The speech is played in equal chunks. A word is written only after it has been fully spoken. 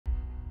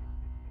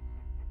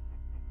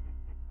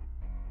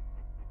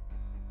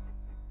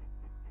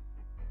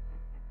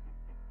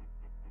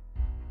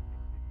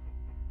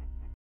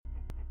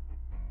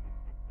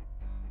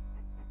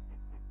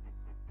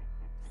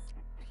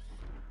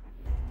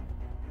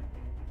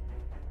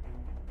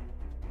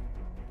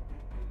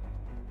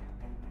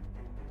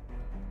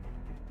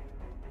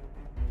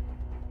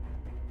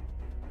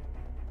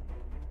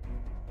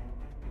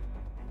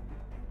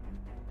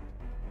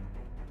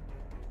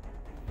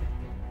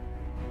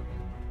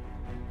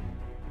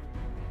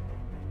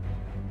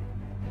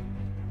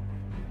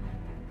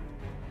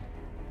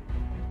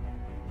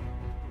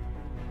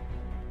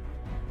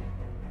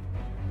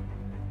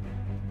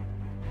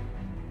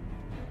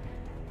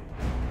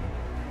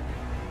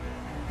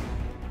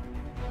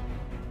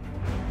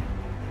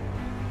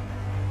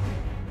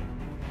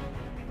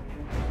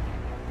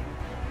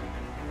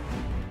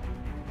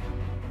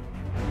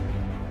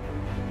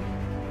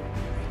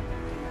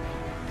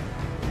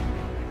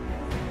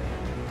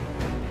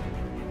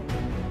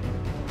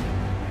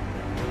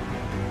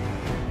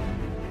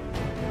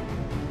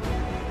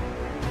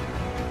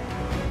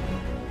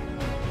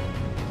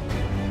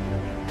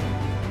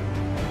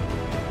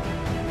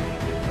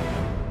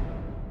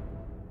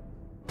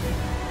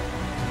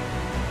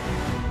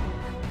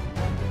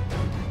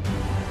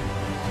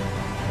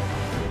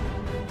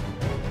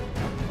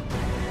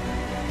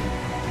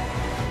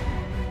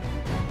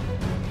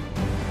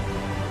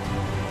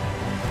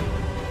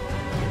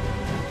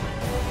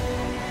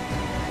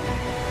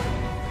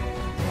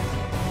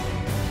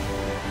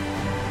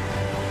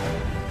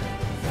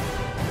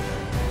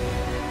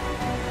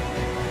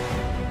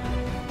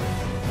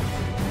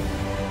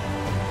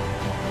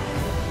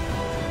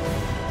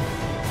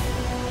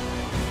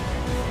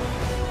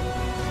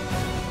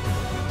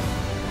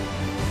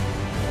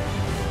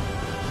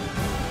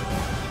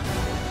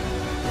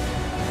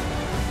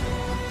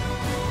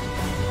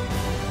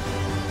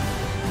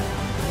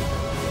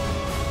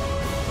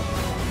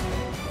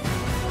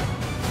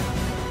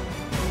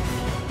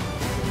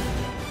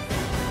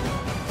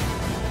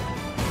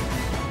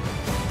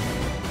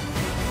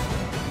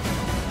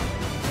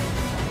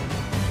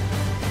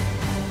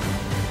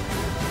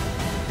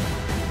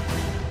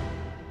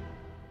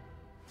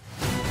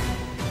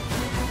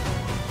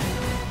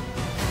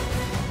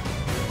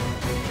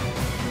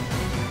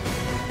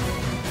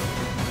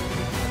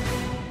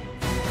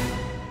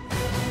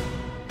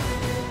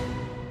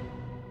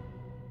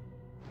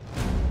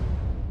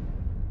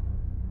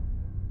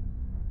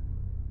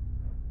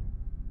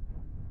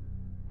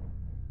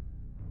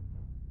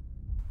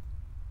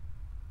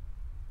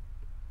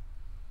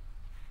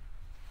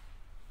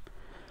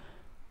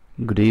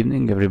Good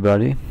evening,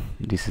 everybody.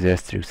 This is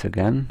asterix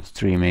again,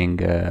 streaming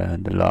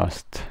the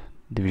last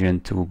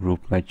Division 2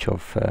 group match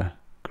of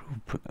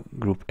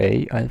Group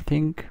A, I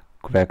think.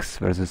 qeX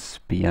versus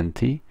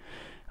PandT.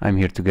 I'm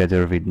here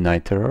together with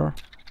Nitro.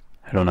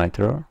 Hello,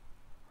 Nitro.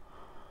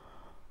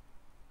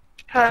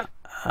 Hello.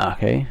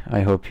 Okay,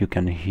 I hope you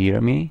can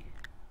hear me.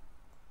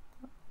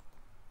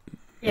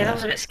 Yeah, that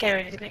was a bit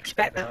scary. I didn't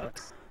expect that. It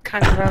was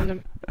kind of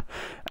random.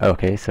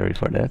 Okay, sorry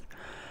for that.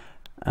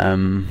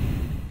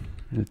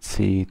 Let's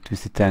see,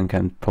 Twistytank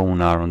and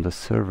Pawn are on the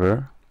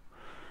server,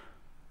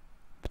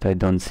 but I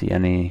don't see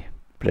any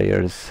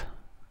players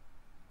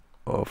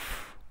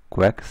of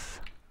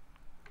qeX.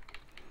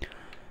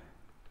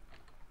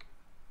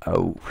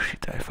 Oh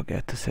shit, I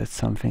forgot to set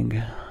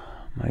something.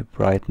 My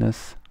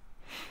brightness.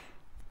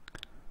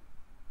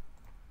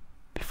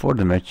 Before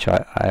the match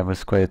I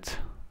was quite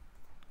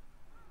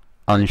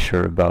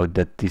unsure about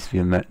that this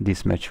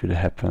match will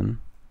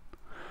happen.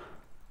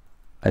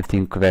 I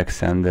think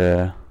qeX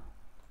and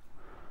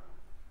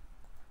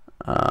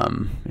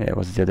yeah,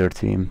 what's the other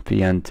team?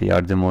 PandT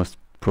are the most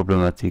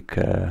problematic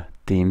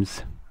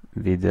teams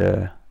with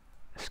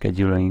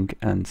scheduling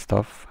and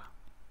stuff.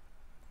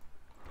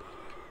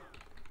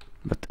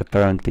 But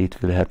apparently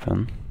it will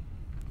happen.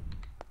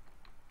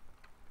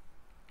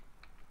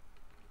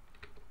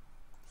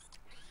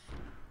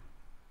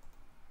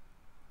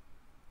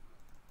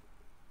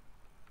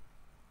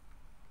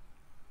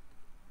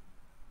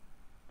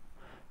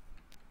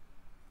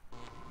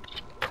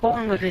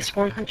 Pawn with his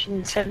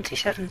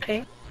 177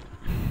 ping.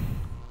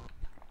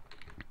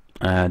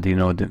 Do you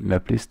know the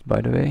map list,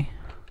 by the way?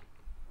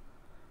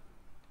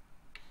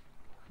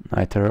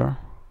 Nitro?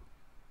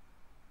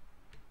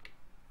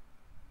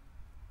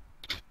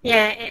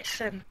 Yeah,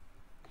 it's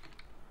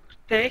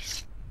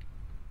this.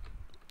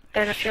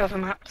 Then a few other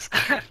maps.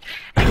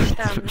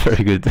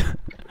 Very good.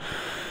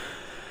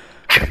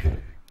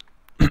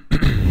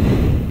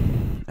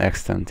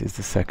 Extant is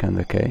the second,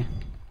 okay.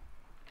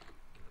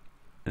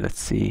 Let's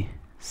see,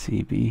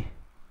 CB.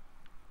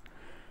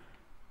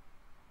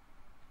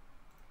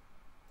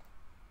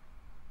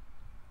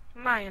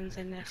 Mayan's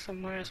in there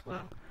somewhere as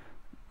well.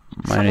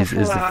 Mine is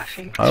the I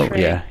think. oh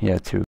yeah,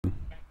 true.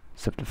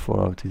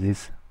 SubtleFallout it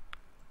is.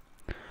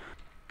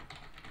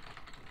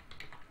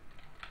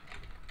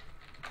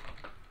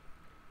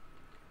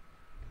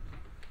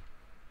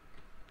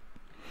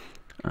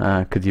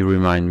 Could you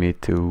remind me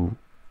to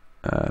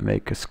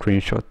make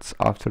screenshots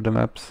after the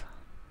maps?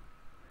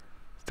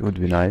 It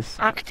would be nice.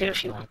 I could do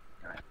if you want.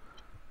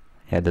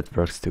 Yeah, that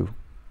works too.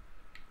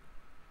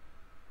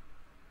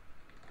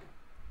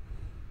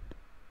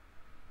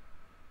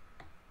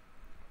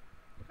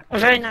 A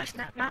very nice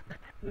map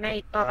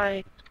made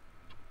by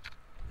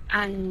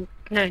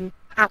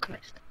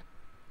Alchemist.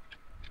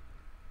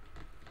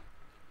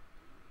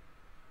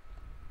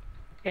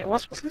 It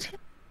wasn't it?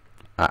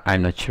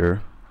 I'm not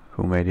sure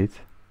who made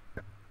it.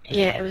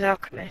 Yeah, it was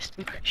Alchemist,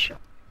 I'm pretty sure.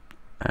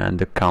 And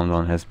the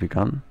countdown has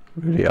begun,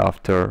 really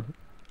after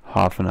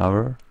half an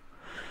hour.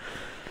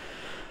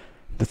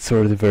 That's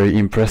already very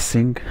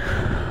impressive.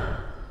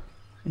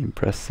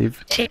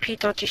 TP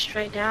dodges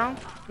straight down.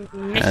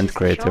 And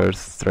creators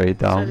straight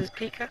down. So does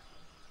Pika.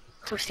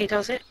 Twisty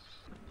does it.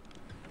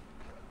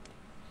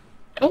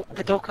 Oh,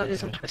 the door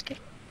closes on Twisty.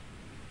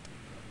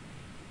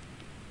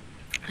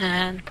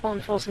 And Pawn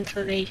falls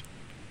into the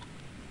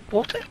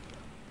water.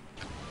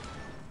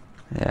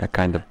 Yeah,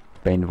 kind of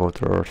pain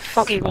water or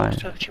foggy slime.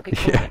 water, should we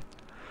call Yeah. it.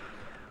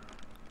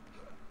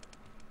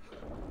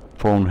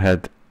 Pawn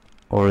had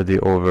already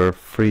over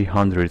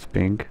 300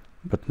 ping,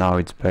 but now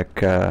it's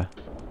back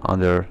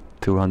under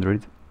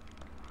 200.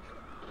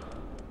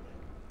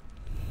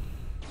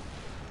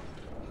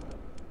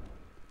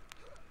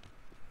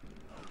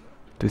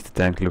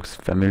 Twistytank looks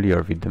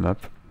familiar with the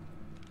map.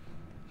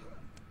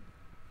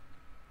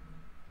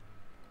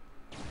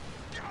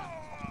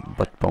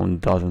 But Pawn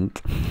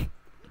doesn't.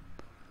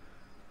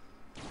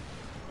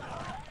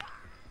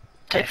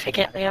 Don't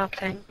forget they are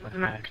playing with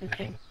American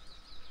ping.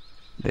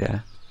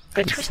 Yeah.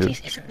 But It's still-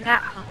 Twisties isn't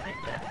that high,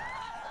 but...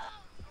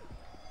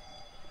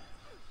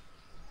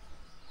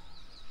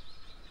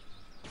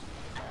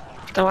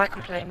 Though I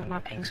can play with my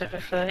pings over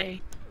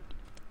 30.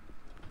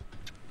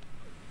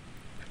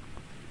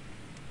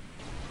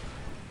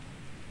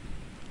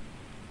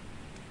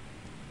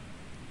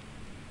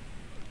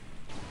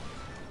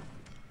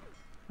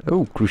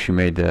 Oh, Crushi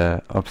made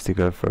the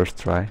obstacle first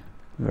try.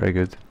 Very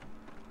good.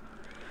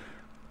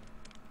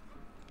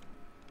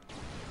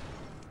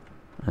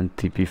 And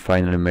TP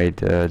finally made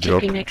the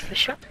drop. TP makes the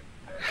shot.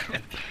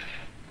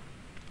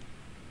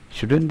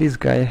 Shouldn't this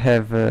guy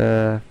have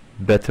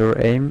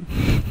better aim?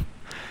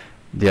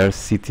 They are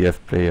CTF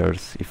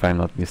players, if I'm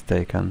not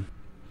mistaken.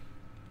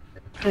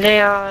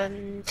 They are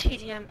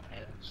TDM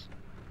players.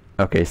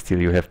 Okay, still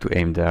you have to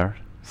aim there,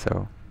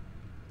 so...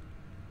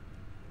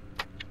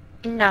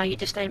 No, you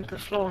just aim at the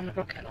floor and the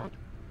rocket launch.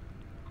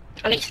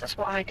 At least that's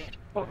what I did.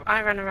 Well,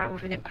 I ran around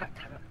with an impact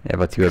hammer. Yeah,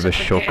 but you have a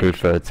Because I shock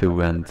couldn't rifle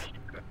too and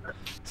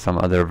some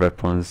other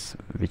weapons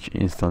which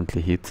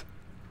instantly hit.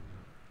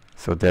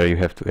 So there you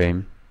have to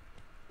aim.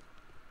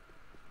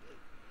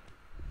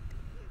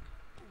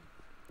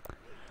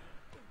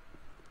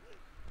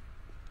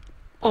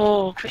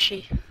 Oh,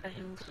 Chrissy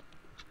failed.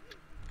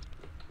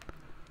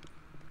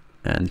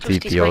 And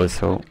Twisty's TP waiting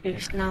also. for him,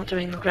 who's now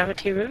doing the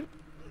gravity route.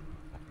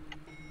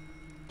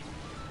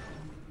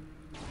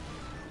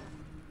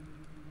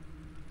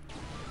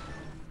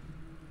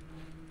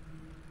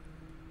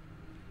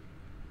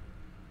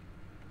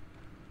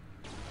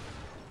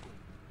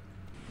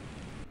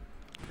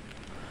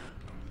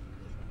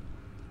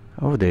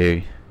 Oh,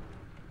 they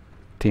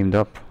teamed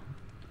up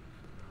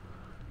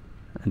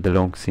at the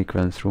long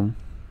sequence room.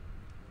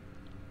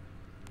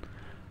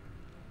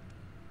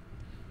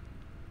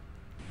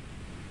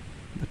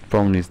 But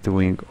Pwn is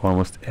doing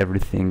almost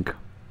everything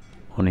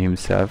on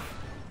himself,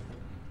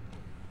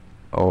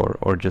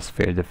 or just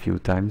failed a few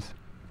times.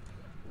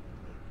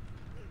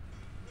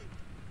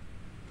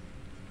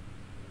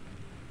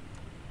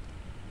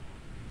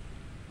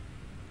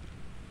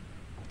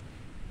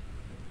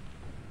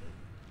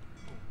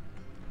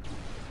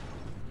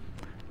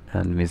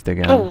 And missed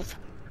again. Oh!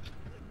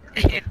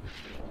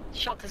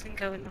 Shot doesn't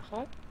go in the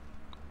hole.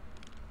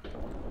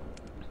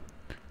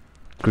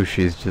 Crushi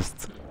is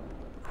just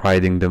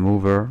riding the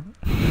mover.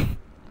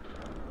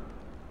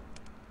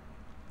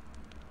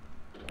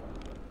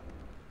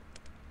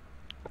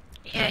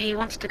 Yeah, he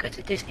wants to go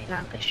to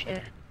Disneyland this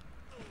year.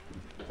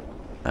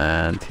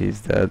 And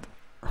he's dead.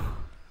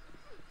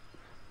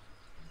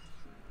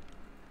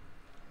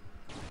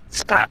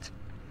 Stat.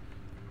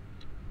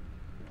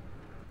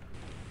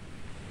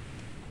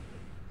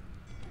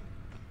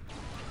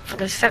 For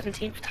the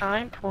 17th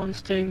time,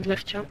 Pwn's doing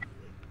lift jump.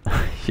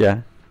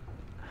 Yeah.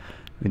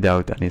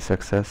 Without any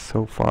success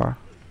so far.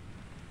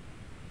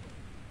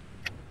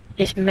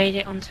 He's made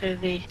it onto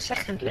the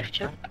second lift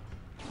jump.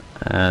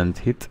 And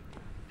hit.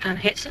 And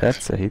hits it.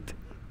 That's a hit.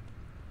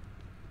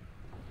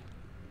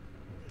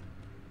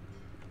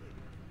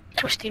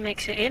 Twisty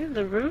makes it in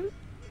the room.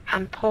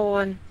 And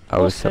Pwn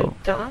Also. also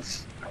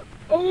does.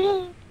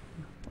 Oh!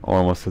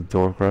 Almost a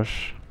door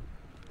crush.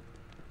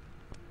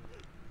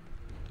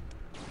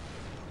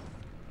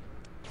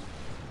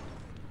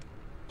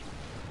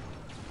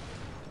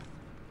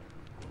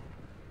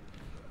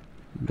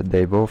 But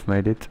they both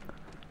made it.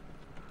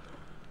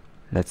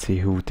 Let's see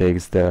who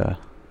takes the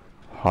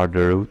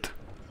harder route.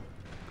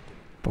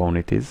 Pwn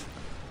it is.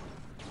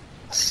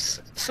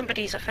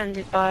 Somebody's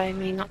offended by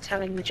me not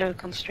telling the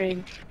joke on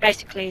stream.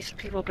 Basically, some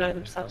people blow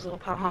themselves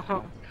up. Ha ha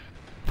ha.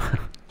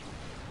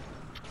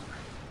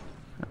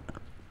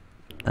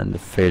 And the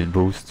failed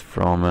boost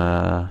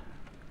from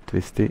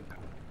Twisty.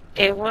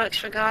 It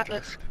works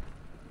regardless.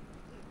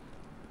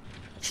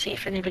 See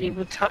if anybody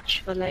would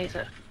touch the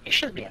laser. It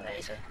should be a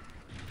laser.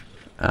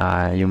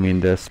 You mean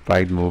the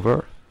spiked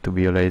mover to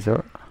be a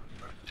laser?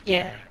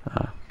 Yeah.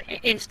 It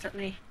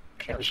instantly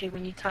kills you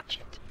when you touch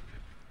it.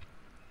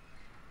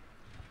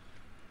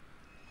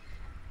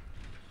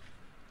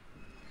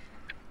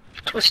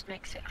 Twist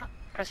makes it up,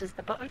 presses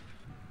the button,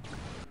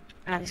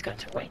 and he's going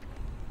to wait.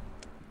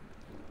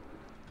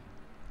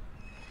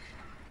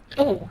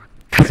 Oh!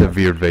 It's a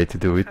weird way to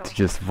do it, to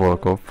just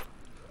walk off.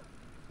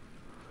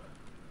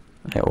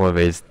 I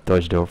always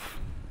dodged off.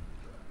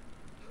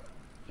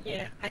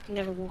 Yeah, I can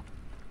never walk.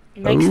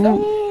 Makes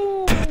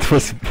Ooh, that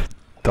was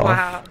tough.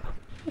 Wow.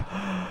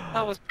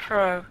 That was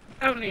pro.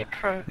 Only a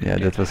pro. Yeah,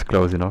 that was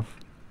close enough.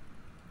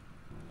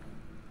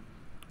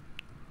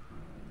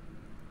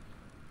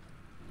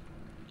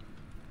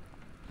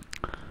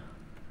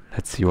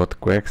 Let's see what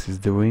qeX is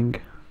doing.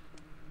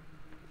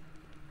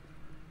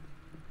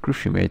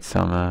 Crushi made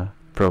some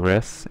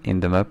progress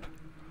in the map.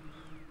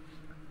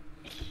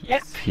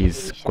 Yes.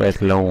 He's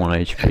quite low on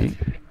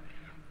HP.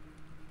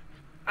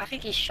 I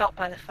think he's shot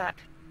by the fact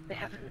they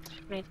haven't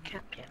made a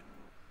cap yet.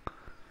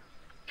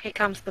 Here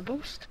comes the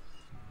boost.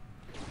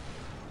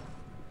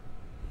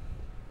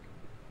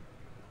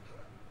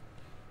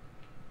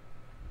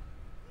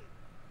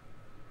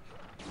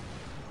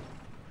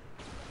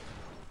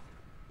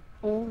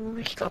 Oh,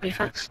 he's gotta be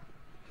fast.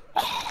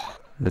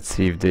 Let's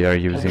see if they are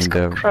using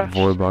the crushed.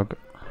 void bug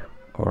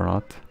or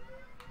not.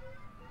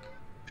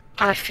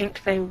 I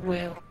think they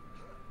will.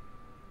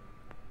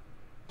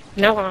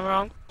 No, I'm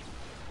wrong.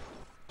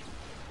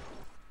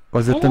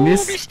 Was it a Ooh,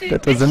 miss? missed it,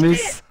 That was a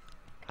missed miss.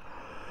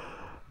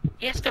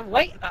 He has to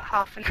wait about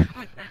half an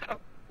hour now.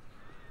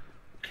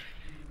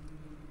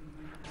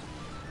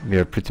 We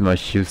are pretty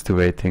much used to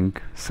waiting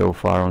so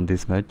far on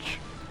this match.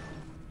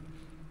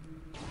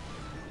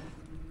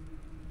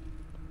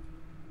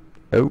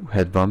 Oh,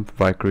 head bump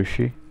by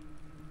Crushi.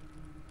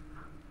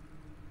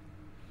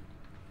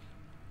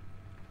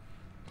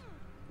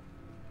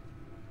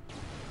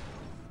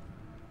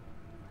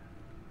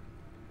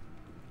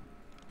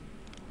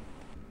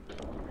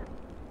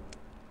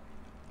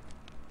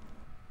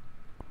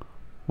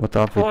 What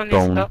up with One is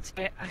Pwn? about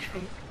it, I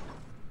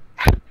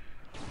think.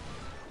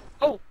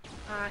 Oh,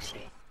 I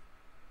see.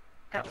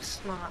 That was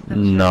smart. That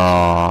was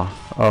No.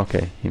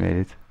 Okay, he made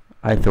it.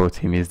 I thought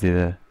he missed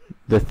the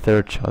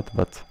third shot,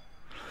 but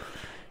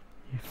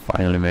he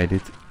finally made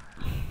it.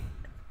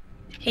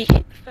 He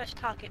hit the first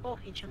target or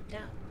he jumped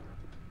down.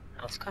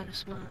 That was kind of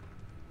smart.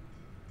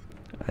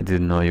 I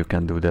didn't know you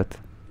can do that.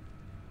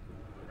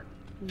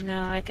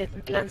 No, I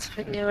didn't. Learn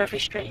something new every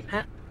stream,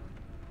 huh?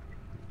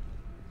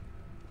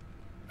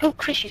 Oh,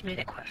 Chrissy's made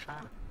it quite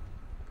far.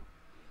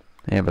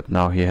 Yeah, but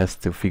now he has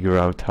to figure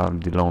out how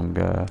the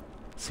long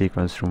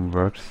sequence room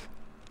works.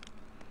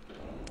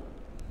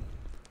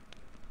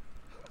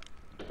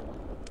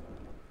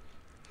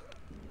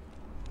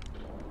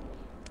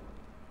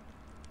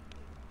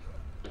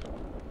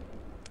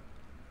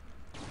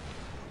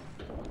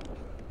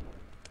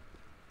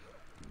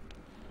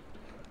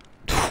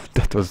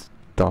 That was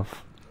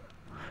tough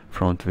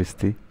from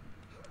Twisty.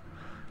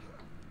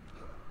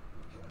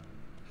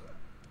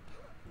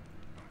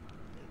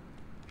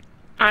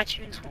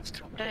 iTunes wants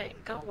to update.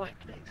 Go away,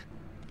 please.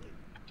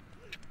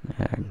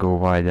 Yeah, go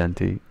wide,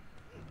 Auntie.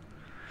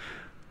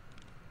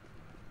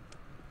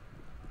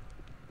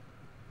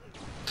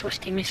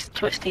 Twisty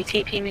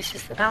TP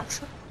misses the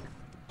bouncer.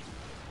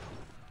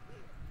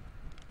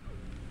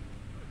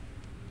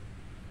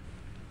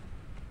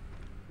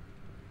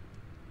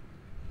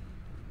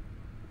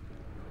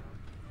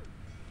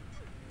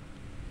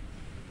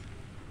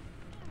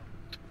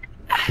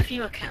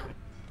 View account.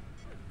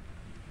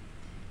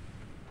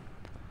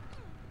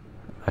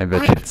 I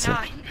bet Oh, it's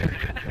 9.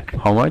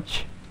 how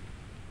much?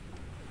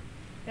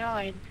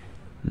 9.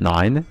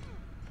 9?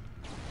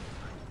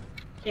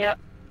 Yep.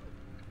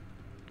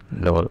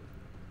 Lol.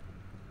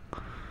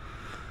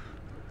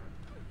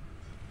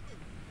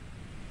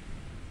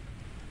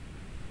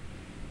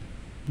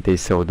 They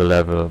saw the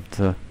level of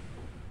the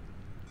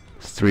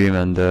stream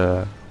and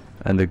the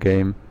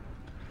game,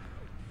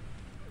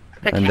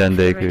 and then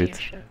they could,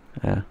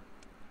 yeah.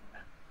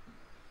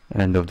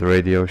 End of the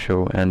radio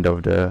show, end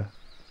of the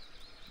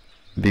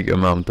big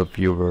amount of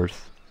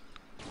viewers.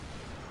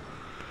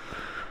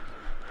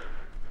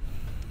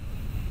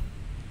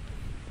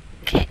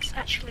 qeX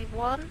actually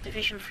won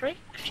Division 3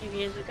 a few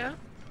years ago.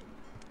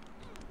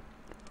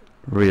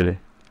 Really?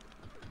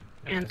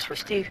 And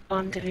Twisty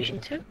won Division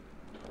 2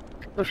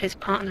 with his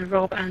partner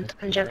Rob and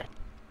Angelic.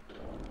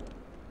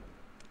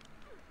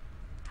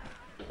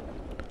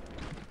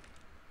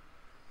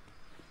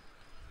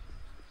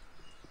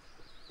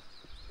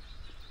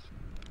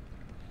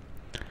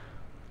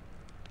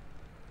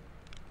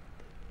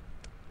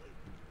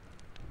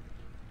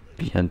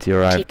 PandT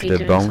arrived TP the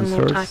doing some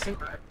more bouncers. typing.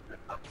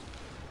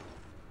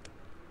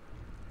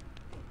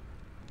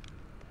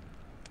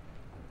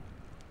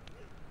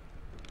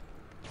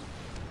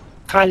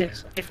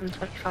 Tyler's give him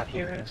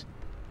 €25.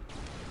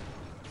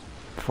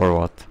 For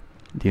what?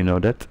 Do you know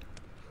that?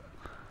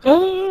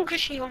 Oh, because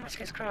she almost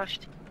gets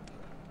crushed.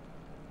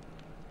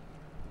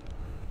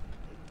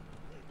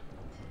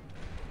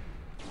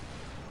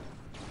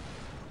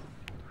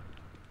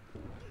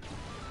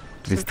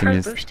 Twisty Pro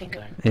missed. boosting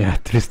going. Yeah,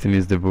 Twisty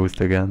missed the boost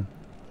again.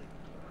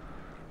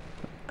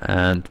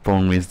 And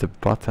Pong missed the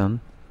button.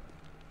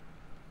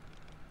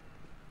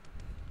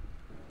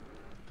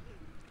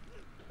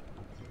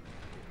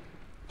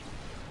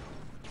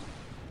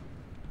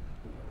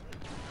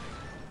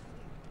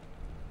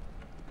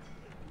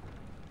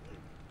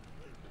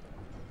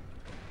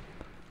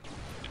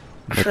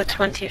 For the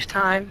 20th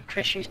time,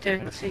 Trishy's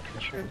doing the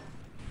sequence room.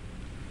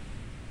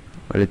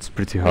 Well, it's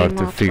pretty hard to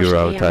Meanwhile, figure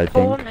Twisty out, I and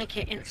Paul think. make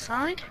it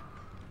inside.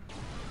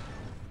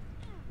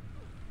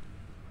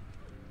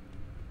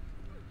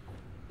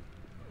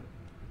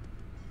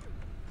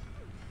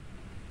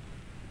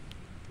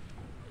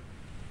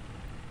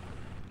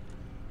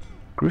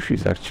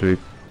 Cruchy's actually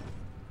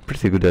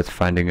pretty good at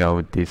finding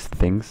out these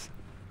things.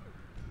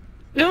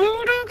 No,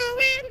 don't go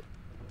in!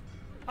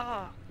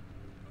 Oh,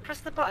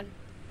 press the button.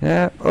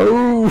 Yeah.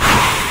 Oh!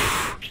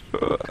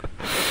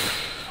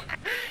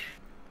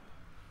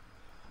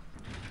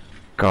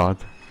 God.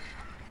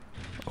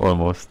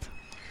 Almost.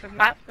 With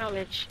map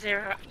knowledge,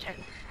 0 out of 10.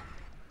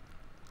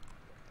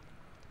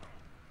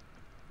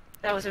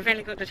 That was a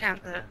really good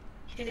attempt there.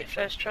 He did it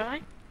first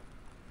try.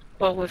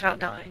 Well, without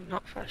dying,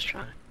 not first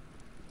try.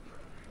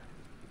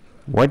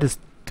 Why does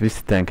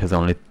Twistytank has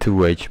only 2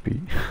 HP?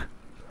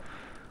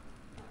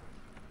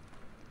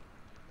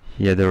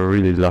 He had a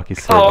really lucky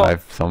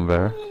survive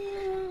somewhere,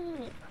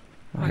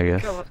 Oh I my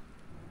guess. God.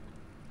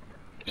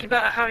 You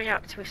better hurry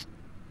up, Twist.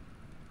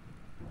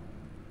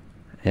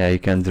 Yeah, you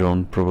can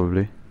drone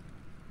probably.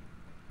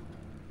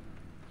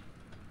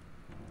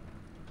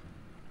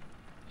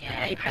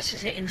 Yeah, he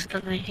presses it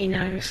instantly. He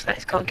knows that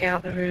he's got to get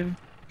out of the room.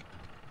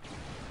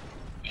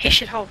 He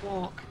should hold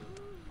walk.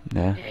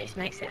 Yeah. Yeah, he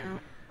makes it out.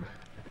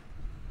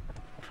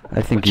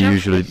 I think Watch you out,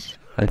 usually please.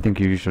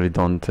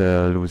 don't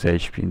lose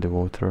HP in the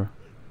water.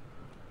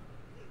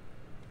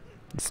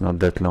 It's not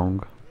that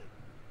long.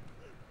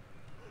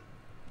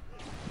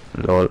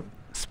 Lol,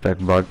 spec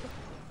bug,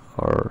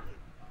 or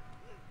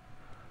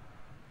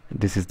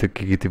this is the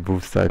Kikiti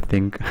boost, I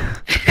think.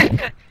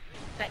 Back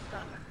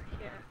up,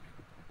 yeah.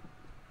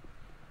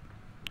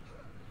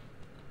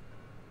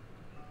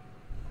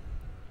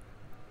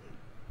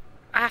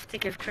 I have to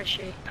give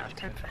Chrissy out of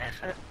 10 for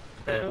effort,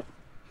 but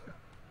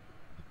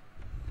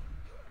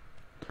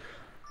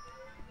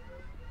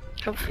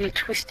hopefully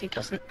Twisty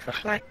doesn't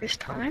look like this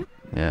time.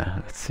 Yeah,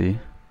 let's see.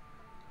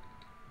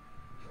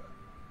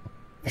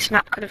 This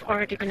map could have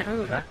already been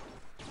over.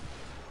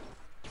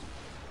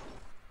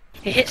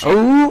 He hits it.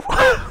 Oh!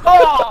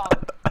 Oh!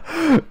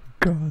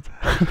 God.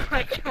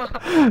 My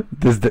God.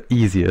 This is the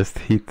easiest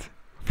hit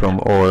from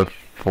all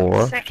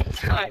four. Second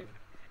time.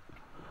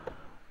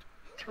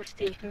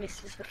 Twisty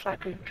misses the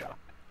flag room drop.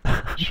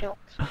 Shot.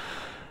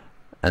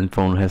 And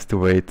Pawn has to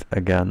wait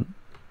again.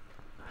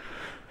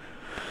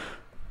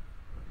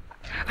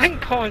 I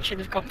think Pawn should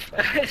have gone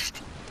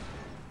first.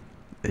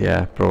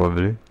 Yeah,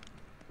 probably.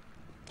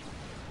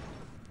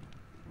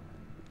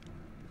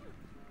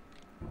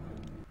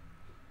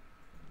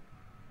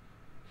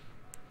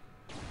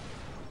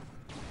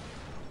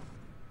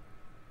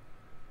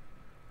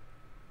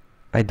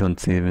 I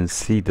don't even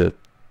see the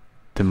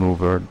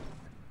mover.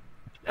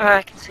 Oh,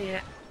 I can see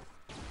it.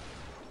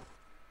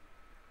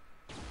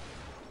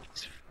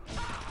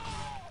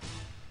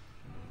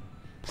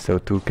 So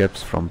 2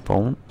 caps from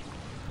Pawn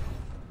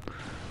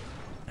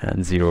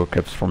and 0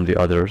 caps from the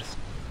others.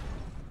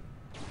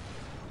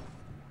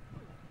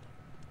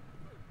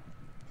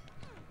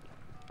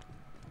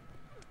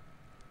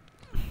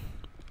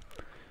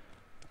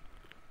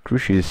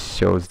 Crushi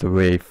shows the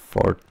way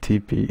for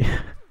TP.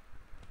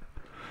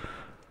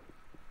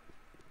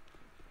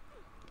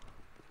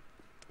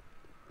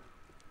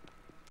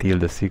 Till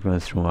the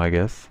sequence room, I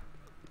guess.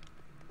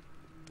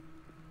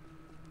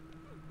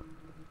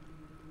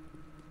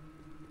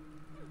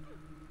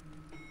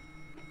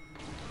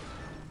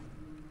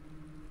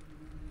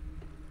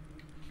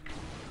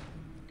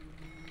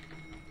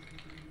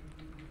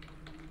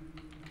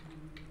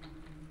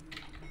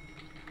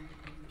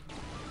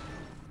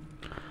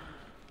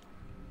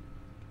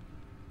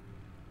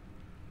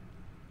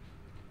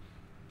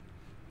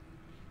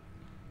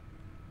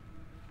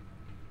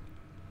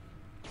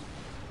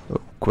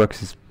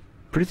 qeX is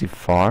pretty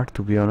far,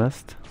 to be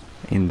honest,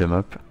 in the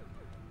map.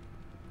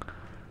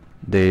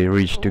 They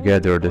reach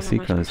together the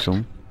sequence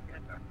room.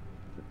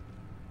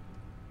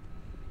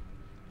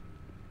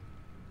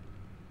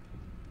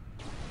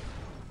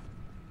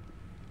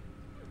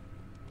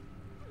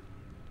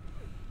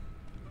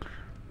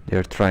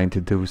 They're trying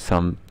to do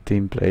some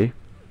team play,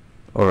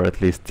 or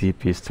at least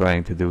TP is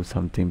trying to do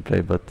some team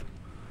play, but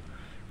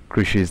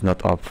Crischi is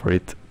not up for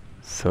it,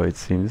 so it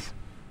seems.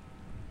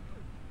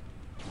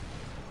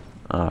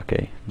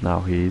 Okay, now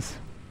he is.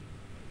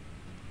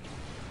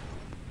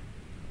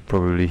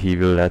 Probably he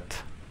will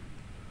let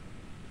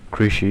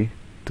Crischi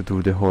to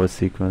do the whole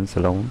sequence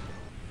alone.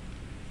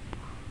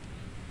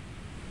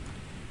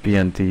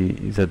 PandT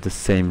is at the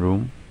same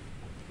room,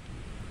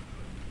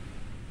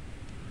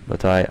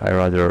 but I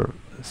rather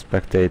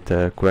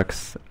spectate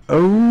qeX.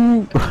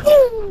 Oh!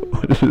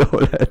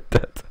 Lol at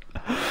that.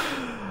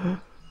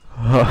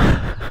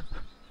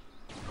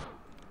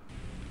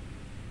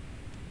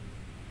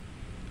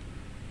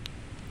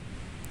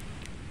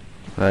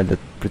 Well, that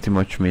pretty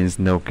much means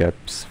no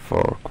caps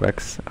for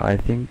qeX, I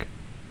think,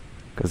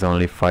 because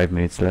only 5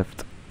 minutes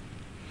left.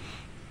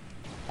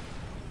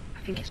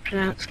 I think it's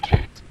pronounced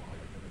cat.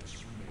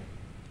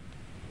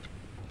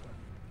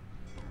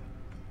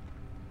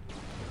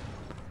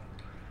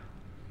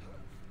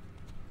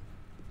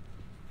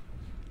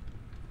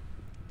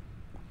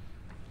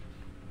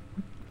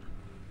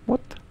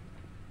 What?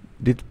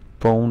 Did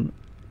Pawn...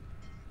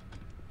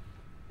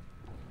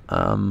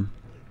 Oh,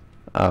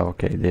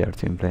 okay, they are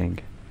team playing.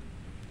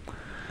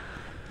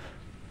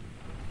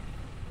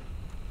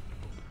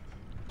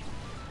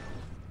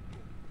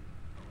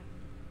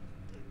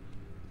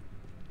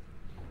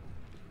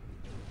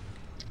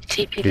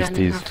 TP This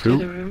landing is after through.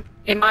 the room.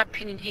 In my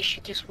opinion, he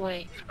should just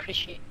wait for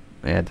Crischi.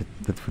 Yeah,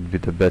 that would be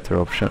the better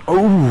option.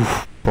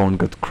 Oh! Pawn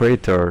got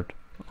cratered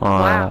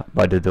Wow.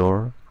 by the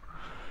door.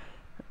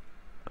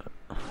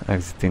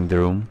 Exiting the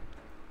room.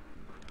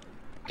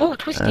 Oh,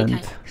 Twistytank.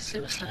 And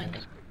Suicide.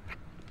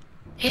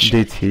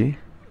 did he?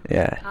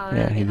 Yeah, Oh,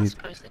 yeah, he I did.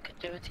 suppose they could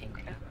do a team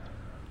kill.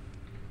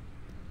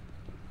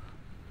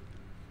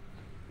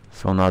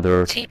 So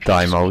another TP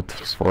timeout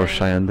just for wait.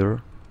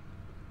 Shyender.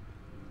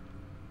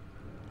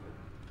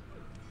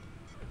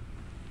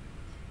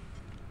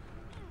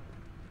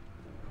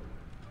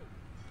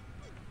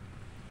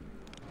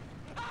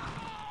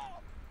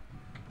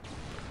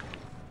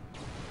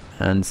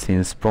 And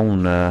since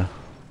Pawn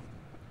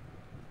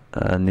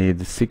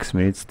need 6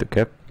 minutes to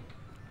cap,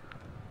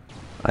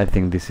 I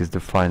think this is the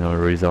final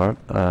result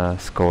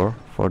score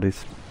for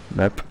this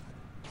map.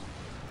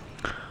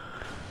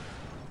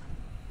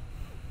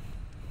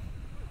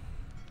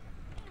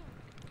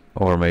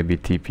 Or maybe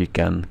TP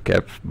can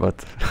cap,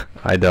 but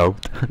I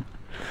doubt.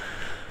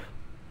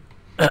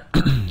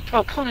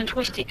 Well, Pawn and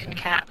Twisty can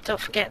cap.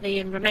 Don't forget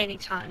the remaining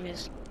time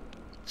is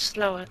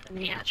slower than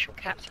the actual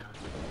cap time.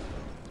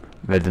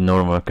 Well, the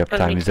normal cap But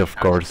time we is can of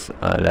cap. course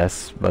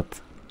less,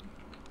 but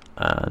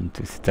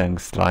Twistytank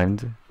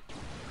slimed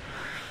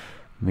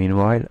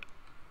meanwhile.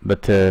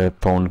 But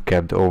Pawn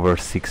capped over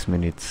 6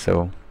 minutes,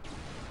 so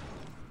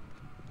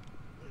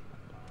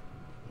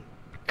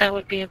That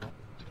would be about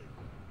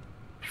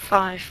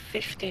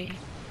 550,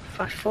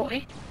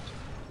 540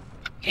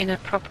 in a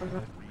proper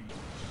room.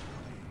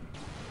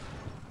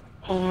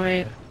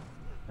 Or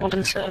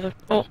modern server,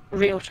 or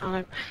real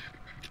time,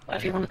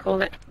 whatever you want to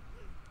call it.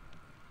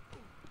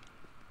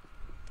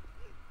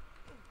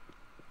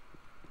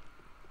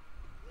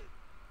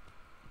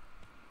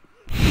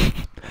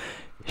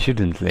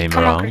 Shouldn't lame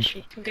Come on, around. Chrissy,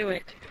 you can do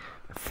it.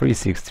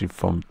 360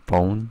 from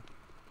Pwn.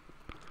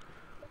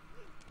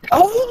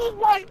 Oh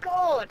my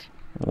god!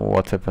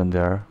 What happened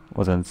there?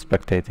 Wasn't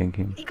spectating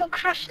him. He got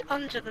crushed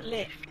under the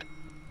lift.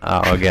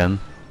 Oh, again.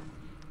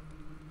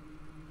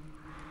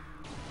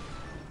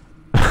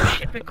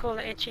 Should we call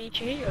it a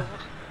GG or?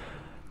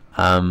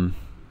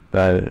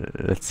 Well,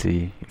 let's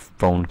see if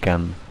Pwn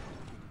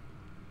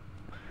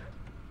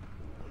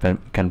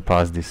can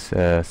pass this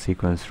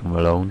sequence room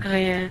alone. Oh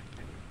yeah.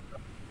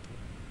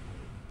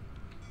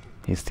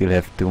 He still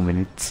have 2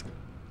 minutes.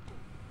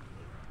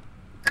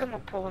 Come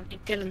on, Paul,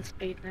 need Dylan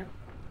speed now.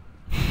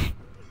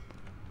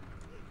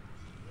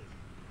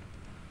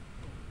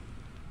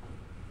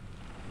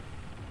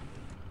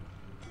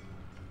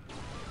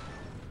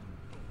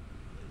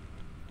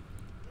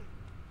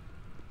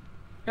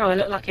 Oh, it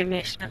looked like he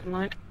missed, never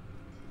mind.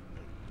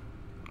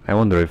 I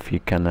wonder if he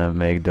can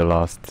make the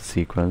last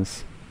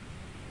sequence.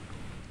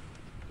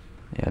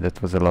 Yeah,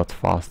 that was a lot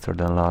faster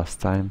than last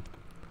time.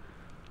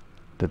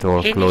 The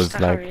door He needs closed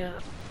to like hurry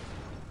up.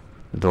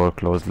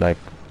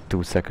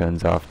 2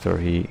 seconds after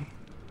he.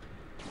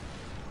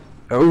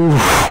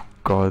 Oh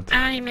God!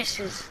 And he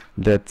misses.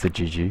 That's a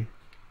GG.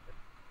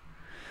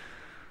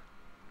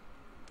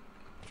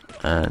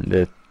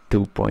 And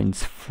 2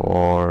 points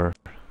for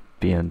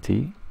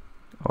PandT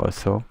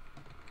also.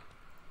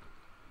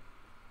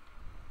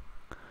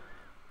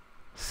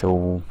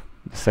 So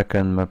the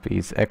second map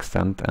is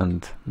Extant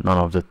and none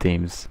of the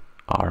teams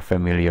are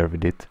familiar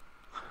with it.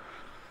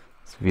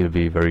 This will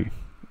be very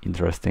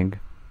interesting.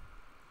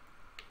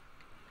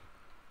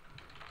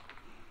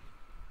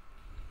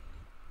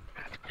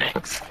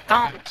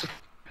 Extant.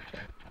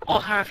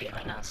 Or however you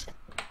pronounce it.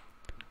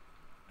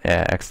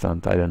 Yeah,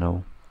 Extant, I don't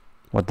know.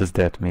 What does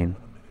that mean?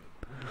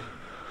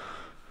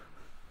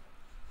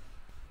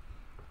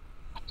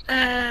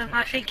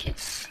 I think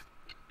it's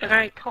a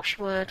very posh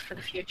word for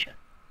the future.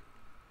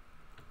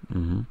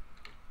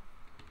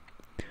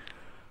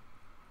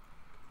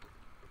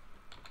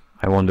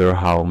 I wonder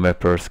how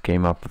mappers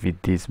came up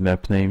with these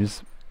map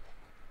names.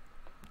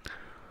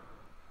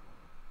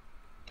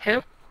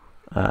 Who?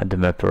 The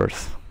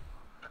mappers.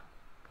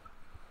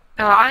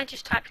 Oh, I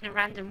just type in a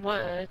random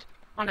word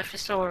on a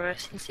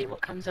thesaurus and see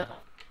what comes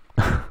up.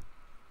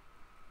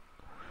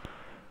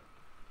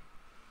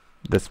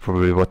 That's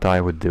probably what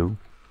I would do.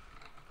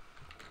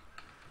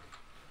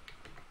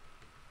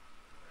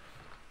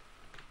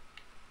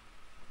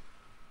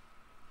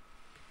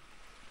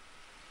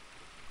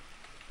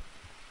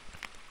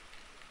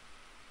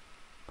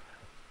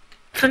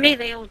 For me,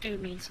 they all do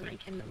mean something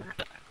in the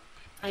map.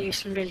 I use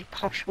some really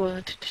posh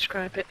word to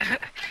describe it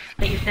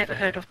that you've never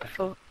heard of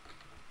before.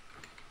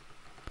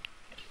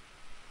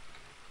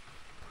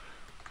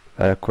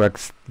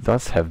 qeX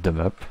does have the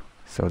map,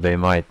 so they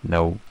might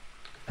know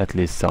at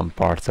least some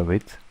parts of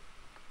it.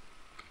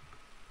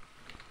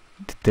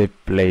 Did they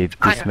play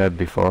this map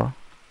before?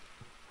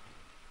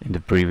 In the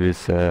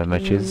previous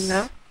matches?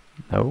 No.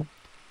 No?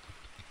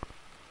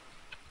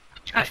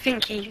 I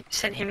think he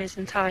sent him his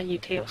entire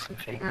UT or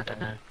something, I don't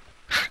know.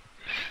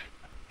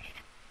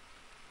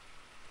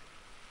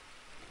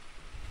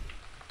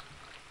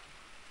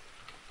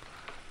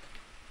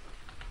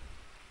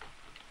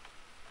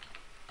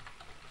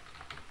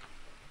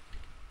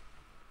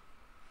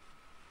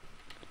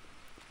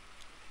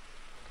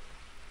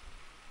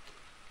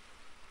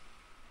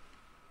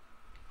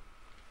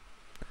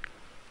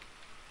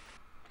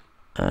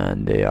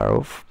 And they are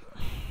off.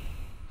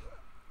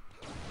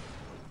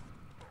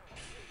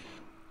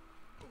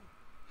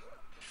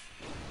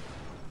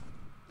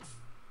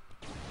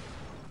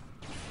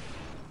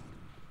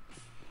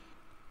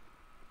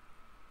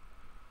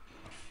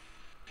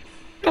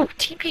 Oh,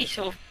 TP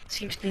sort of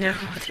seems to know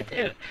what to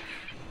do.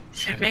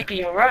 So maybe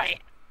you're right.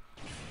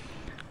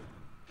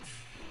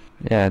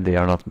 Yeah, they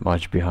are not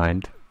much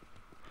behind.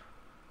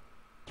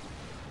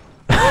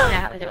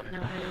 Yeah, they don't know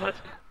what.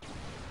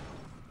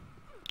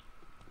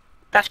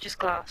 That's just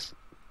glass.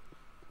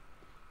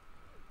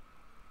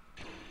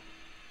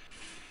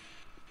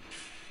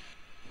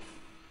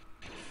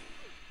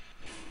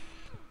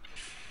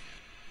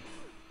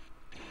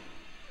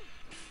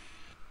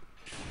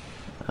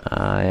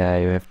 Yeah,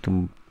 you have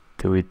to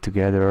do it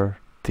together.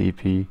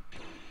 TP.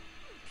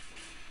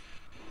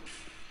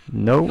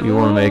 No, you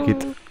won't make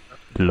it.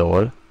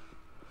 Lol.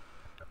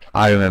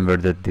 I remember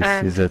that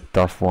this is a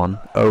tough one.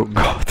 Oh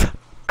God.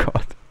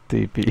 God.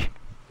 TP.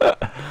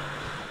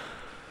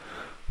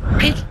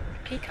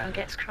 Pika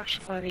gets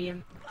crushed by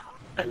the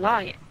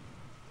light.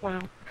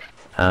 Wow.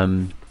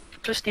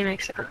 Twisty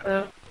makes it up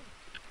though.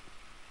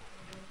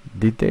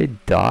 Did they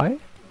die?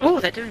 Oh,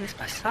 they're doing this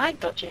by side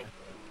dodging.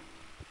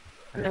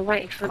 And they're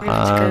waiting for the movie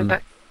to go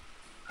back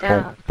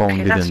down. Pwn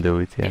Okay, didn't do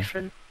it, yeah.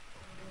 Different.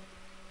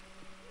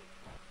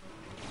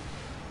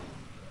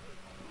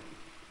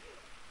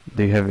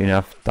 Do you have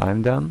enough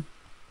time then?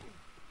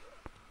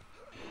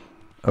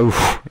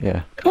 Oh,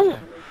 yeah. Ooh.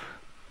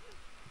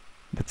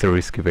 That's a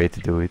risky way to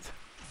do it.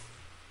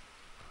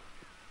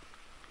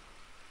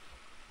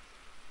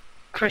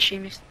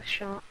 Crishy missed the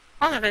shot.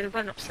 Oh no, they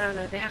went up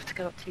solo. They have to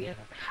go up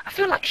together. I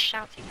feel like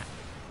shouting at them.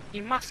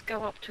 You must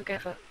go up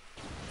together.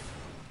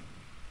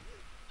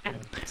 And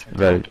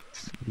Well,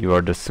 targets. you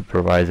are the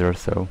supervisor,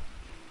 so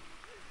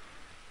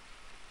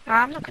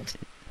I'm not going to.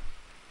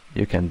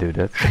 you can do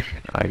that,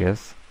 I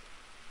guess.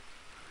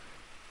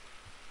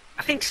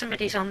 I think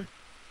somebody's on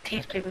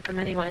TeamSpeak with them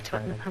anyway to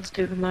learn how to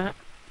do remote.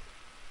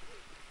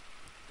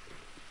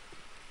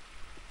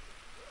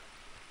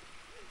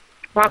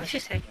 Wow, this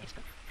is taking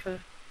stuff for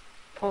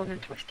Paul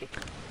and Twisty.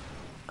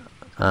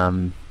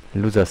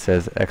 Luza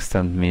says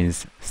extant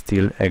means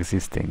still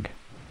existing.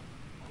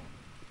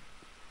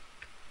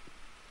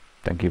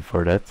 Thank you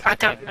for that. I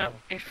don't know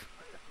if...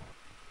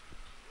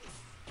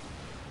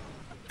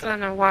 I don't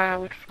know why I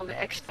would call it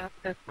extant,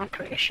 but I'm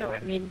pretty sure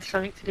it means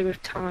something to do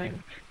with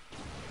time.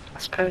 I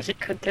suppose it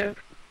could do.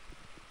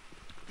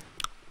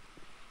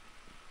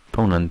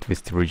 Pawn and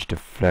Twisty reached the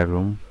flag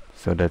room,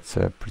 so that's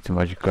a pretty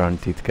much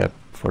guaranteed cap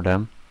for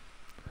them.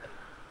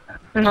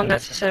 Not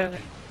necessarily.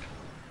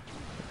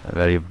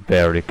 Where you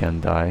barely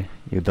can die.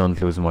 You don't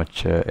lose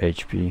much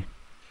HP.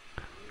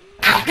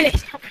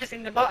 He's not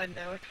pressing the button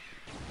though.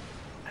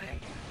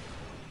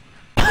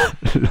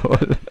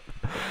 Lol.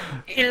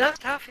 He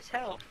lost half his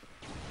health.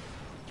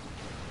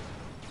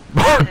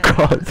 Oh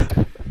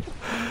god!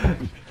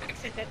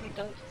 Accidentally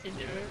dodged in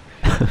the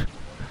room.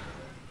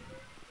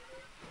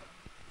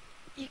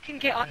 You can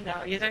get on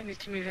now, you don't need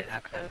to move it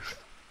that close.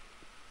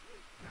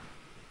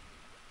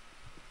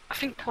 I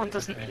think Pawn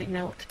doesn't really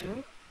know what to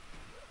do.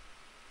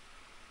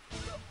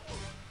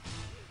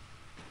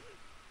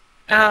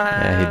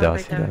 Yeah, he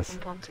does, they he don't does.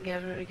 come on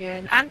together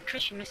again. And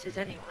Chrissy misses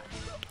anyway.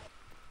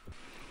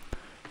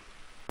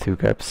 2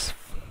 caps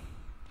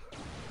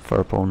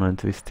for Pawn and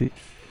Twisty.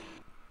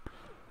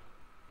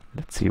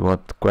 Let's see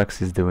what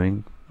qeX is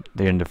doing.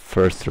 They're in the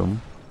first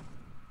room,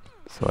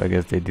 so I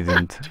guess they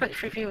didn't.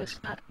 23 viewers.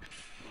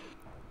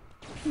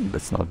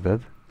 That's not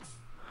bad.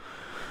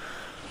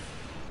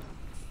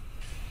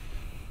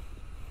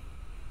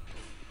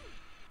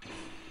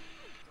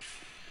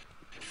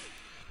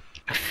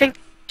 I think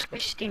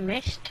Twisty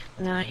missed.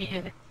 No, he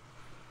hit it.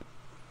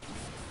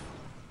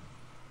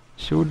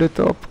 Shoot the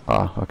top.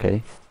 Ah,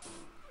 okay.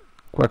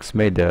 qeX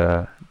made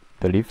the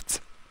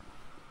lifts.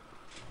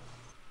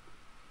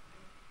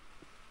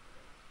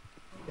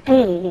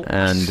 Ooh,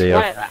 And I they swear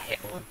are that hit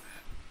one.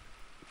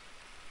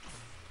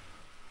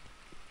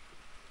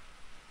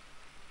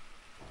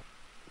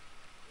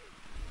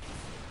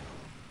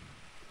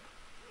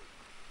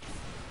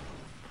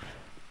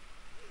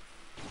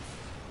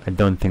 I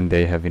don't think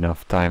they have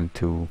enough time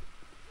to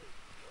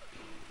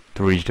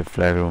reach the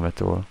flag room at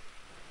all.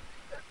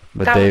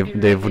 But That they would be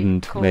they really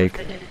wouldn't cool if make.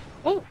 they did it.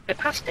 Oh, they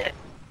passed it.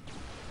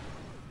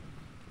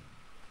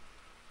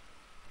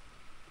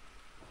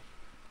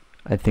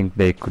 I think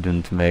they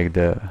couldn't make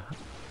the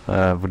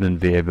wouldn't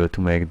be able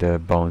to make the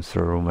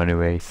bouncer room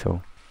anyway,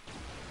 so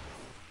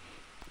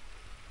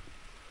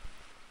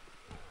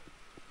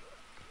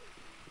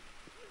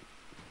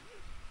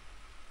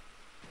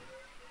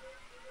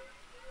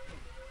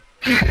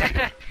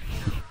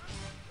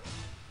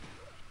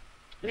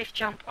Lift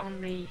jump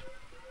on the...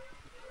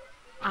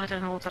 I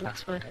don't know what the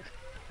last word is.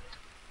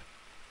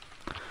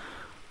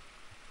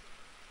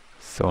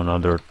 so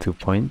another 2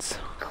 points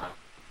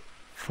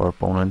for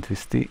Pawn and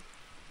Twisty.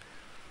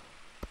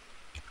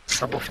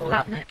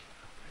 SubtleFallout, isn't it?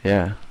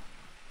 Yeah,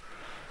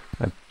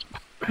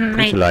 pretty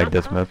Maybe like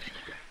not. that map.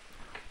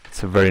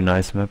 It's a very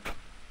nice map.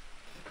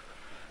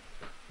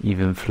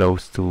 Even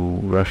flows to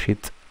rush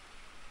it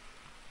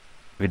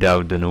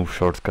without the noob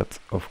shortcut,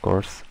 of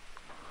course.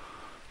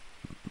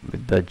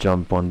 With that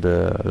jump on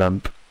the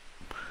lamp.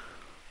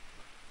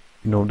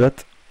 You know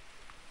that?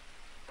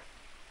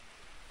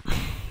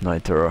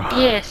 Nitro.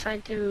 Yes, I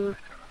do.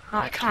 Oh,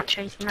 I can't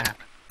change the map.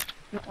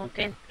 Not logged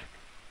in.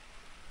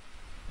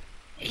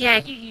 Yeah,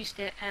 you used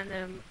it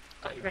and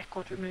got your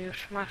record removed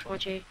from my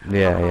 4G.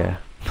 Yeah,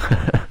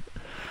 yeah.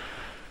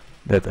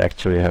 That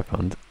actually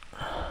happened.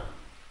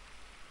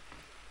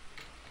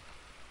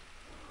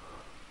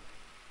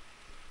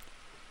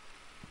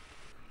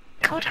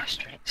 God,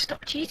 asterix,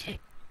 stop cheating.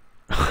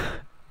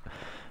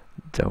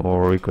 The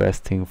more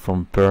requesting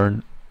from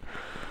Pern.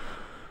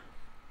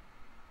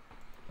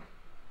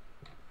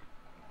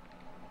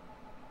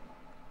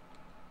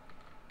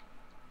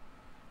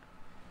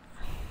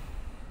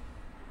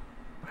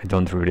 I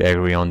don't really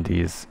agree on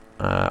these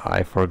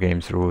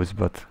i4Games rules,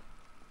 but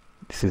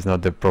this is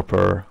not the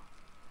proper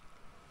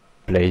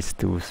place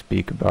to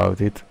speak about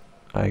it,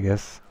 I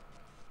guess.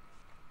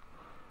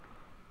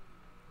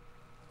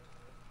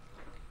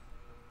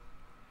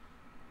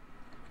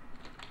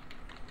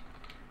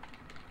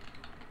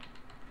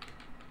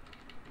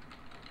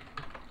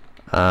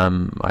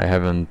 I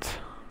haven't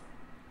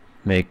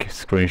make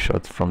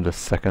screenshots from the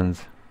second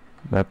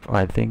map,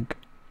 I think.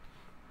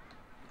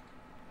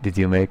 Did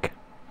you make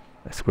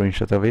a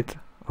screenshot of it?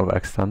 Of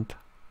extant?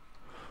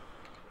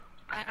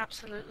 I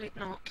absolutely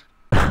not.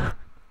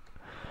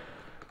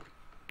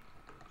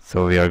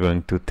 So we are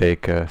going to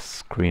take a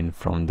screen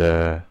from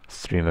the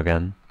stream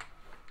again.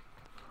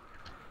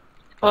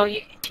 Well,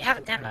 if you have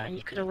a demo,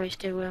 you could always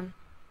do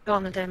go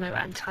on the demo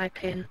and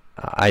type in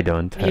I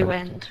don't view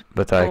have, end,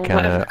 but I or can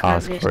whatever the command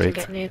ask is for to it.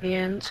 get near the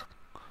end.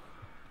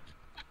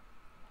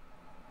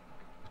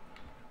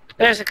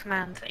 There's a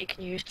command that you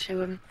can use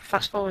to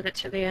fast forward it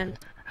to the end.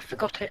 I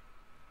forgot it.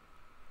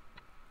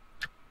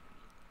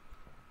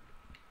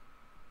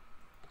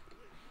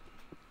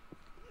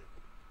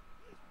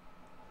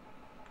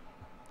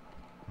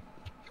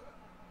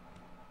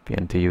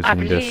 PandT I using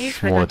the believe we're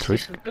small going to do trick.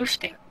 some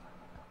boosting.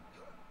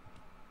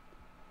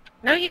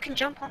 No, you can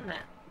jump on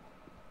there.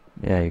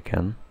 Yeah, you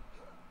can.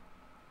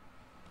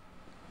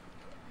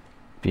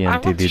 I PandT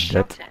want to did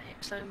shout that. at him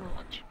so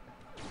much.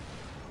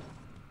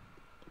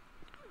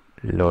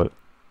 Lol.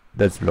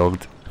 That's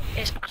logged.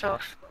 It's locked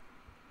off.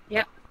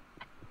 Yep.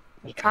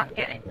 You can't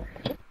get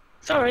it.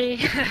 Sorry.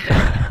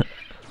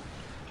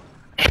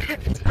 It's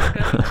going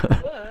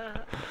to work.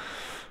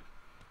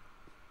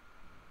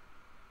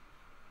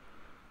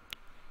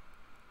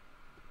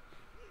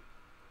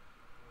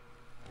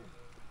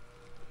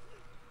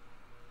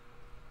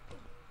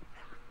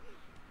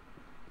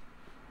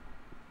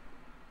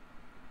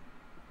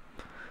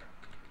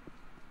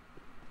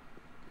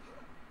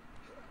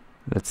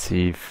 Let's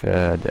see if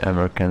the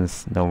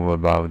Americans know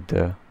about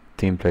the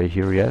team play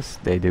here. Yes,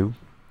 they do.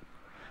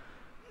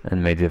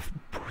 And made the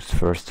boost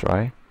first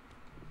try.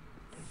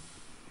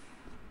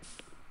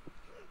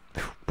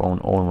 Pawn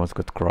almost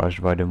got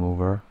crushed by the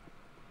mover.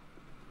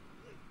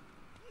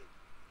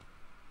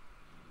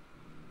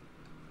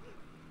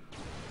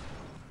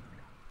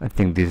 I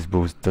think this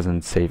boost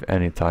doesn't save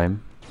any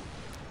time.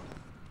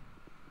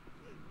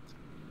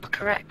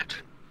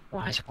 Correct.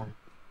 Wise one.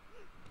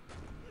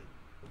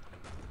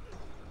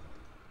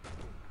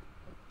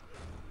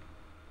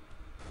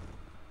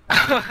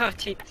 Oh,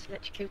 gee, that's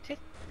electrocuted.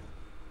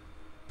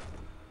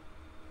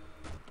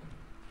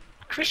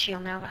 Chrissy,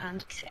 on the other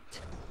hand,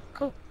 accept.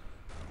 Cool.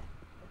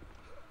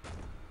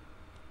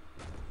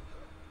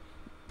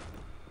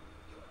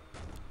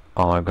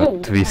 Oh my god,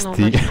 Ooh,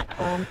 Twisty.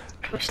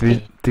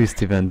 Twisty.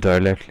 Twisty went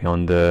directly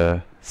on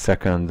the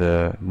second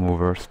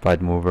mover,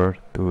 spide mover,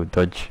 to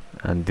dodge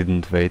and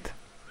didn't wait.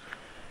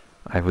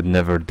 I would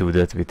never do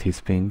that with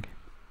his ping.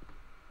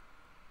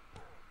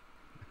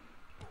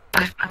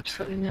 I have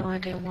absolutely no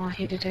idea why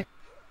he did it.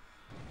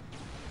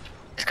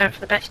 It's going for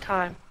the best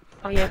time.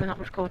 Oh yeah, we're not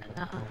recording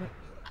that, are we?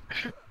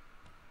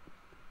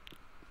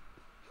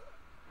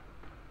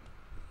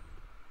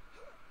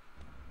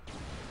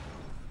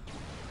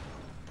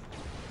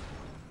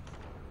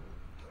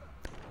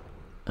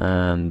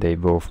 And they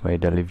both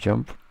made a leaf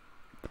jump.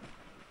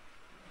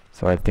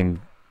 So I think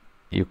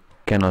you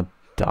cannot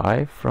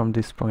die from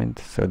this point,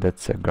 so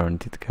that's a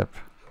guaranteed cap.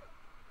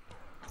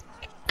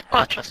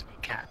 Oh, trust me,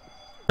 cat.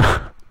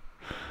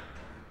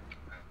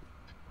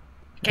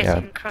 Yeah,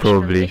 Getting crushed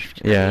probably. lift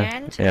at Yeah, the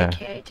end, yeah.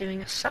 aka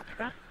doing a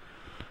supra.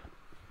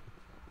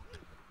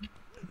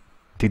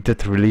 Did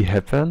that really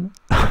happen?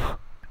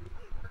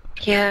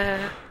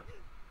 Yeah.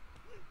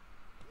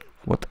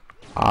 What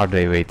are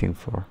they waiting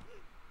for?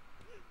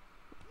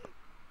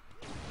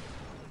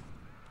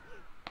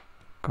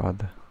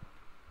 God.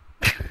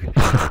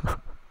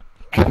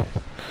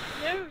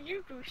 No,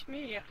 you boost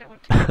me. I don't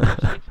want to get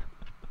boosted.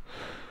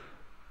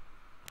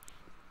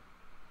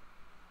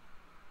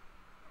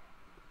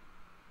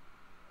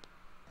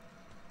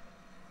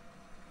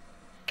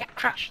 Get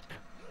crushed.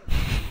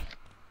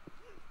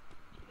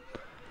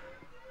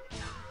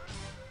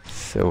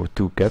 So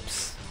 2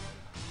 caps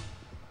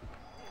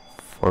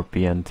for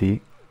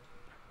PandT.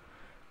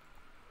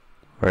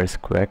 Where's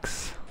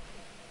qeX?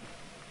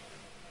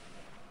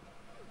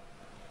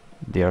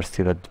 They are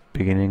still at the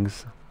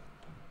beginnings.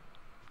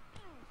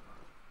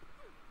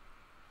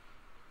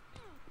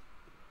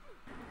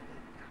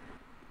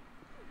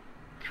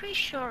 Pretty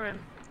sure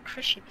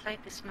Chrissy played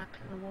this map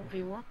in the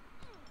 1v1.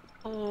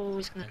 Oh,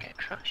 he's gonna get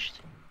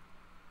crushed.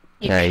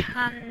 You Yeah,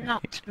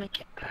 cannot make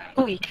it.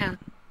 Oh, you can.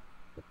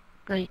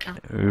 No, you can't.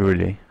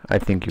 Really? I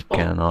think you Oh,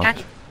 cannot. can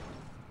you?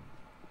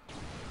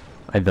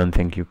 I don't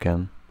think you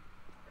can.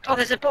 Oh,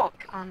 there's a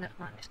block. Oh, never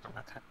mind. It's not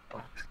that type of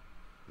block.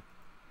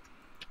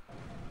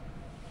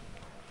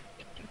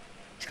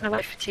 He's gonna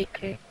wait for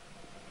TP.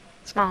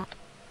 Smart.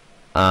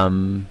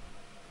 Pawn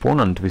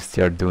and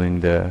Twisty are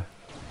doing the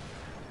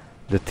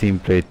team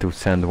play to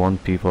send 1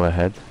 people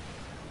ahead.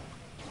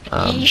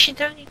 You should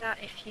only do that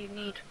if you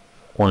need.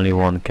 Only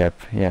 1 cap,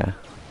 yeah.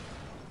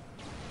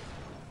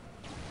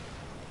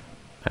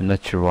 I'm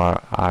not sure why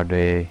are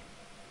they.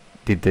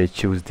 Did they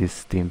choose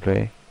this team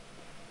play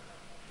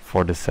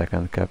for the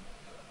second cap?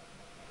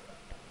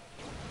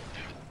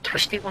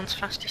 Twisty wants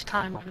fastest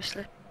time,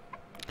 obviously.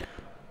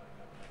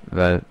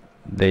 Well,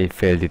 they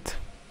failed it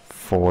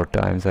 4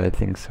 times, I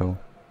think so.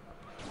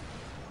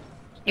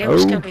 It will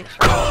still be the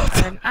first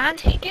time. And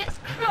he gets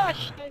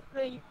crushed, I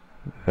think.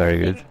 Very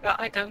good. But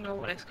I don't know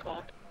what it's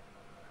called.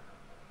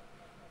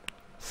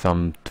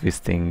 Some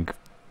twisting.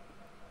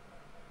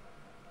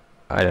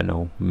 I don't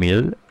know,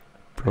 mill,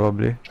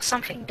 probably.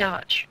 Something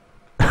Dutch.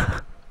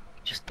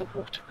 just the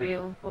water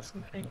wheel or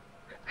something.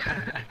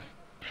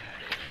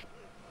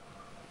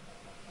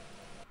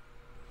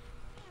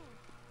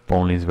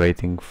 Pawn is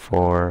waiting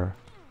for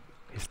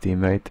his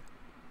teammate,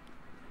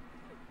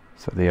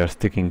 so they are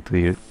sticking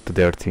to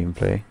their team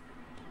play,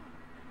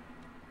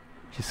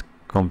 which is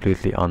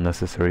completely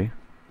unnecessary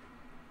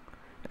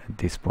at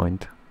this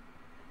point.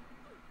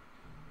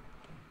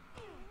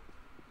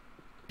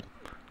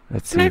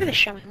 Let's see. Maybe they're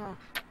showing off.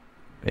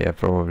 Yeah,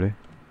 probably.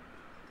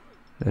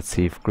 Let's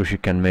see if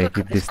Chruschi can make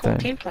it this time.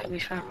 Team play we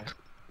found.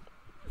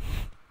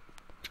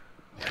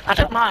 I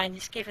don't mind.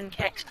 It's given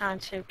qeX time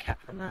to cap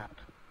the map.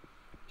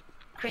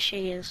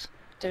 Chruschi is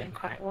doing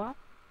quite well.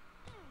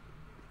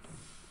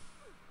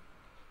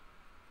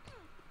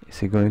 Is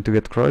he going to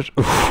get crushed?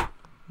 Oof.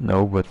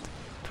 No, but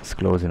it was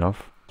close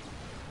enough.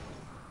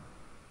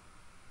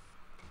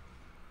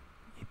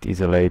 It is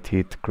a late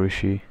hit,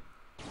 Chruschi.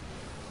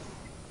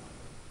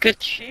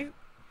 Good shoot.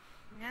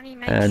 And he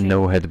makes And it.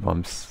 no head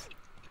bumps.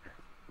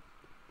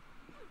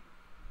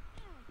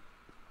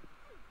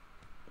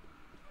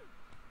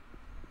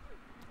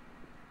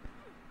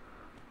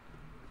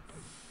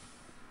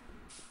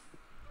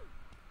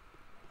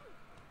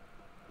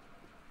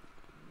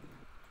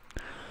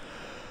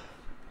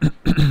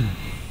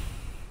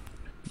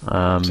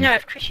 Do you know,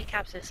 if Chruschi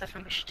caps this, I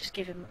think we should just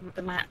give him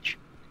the match.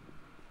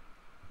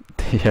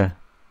 Yeah,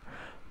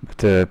 but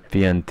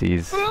PandT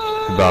is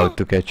about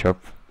to catch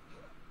up.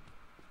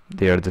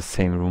 They are the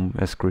same room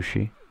as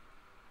Chruschi.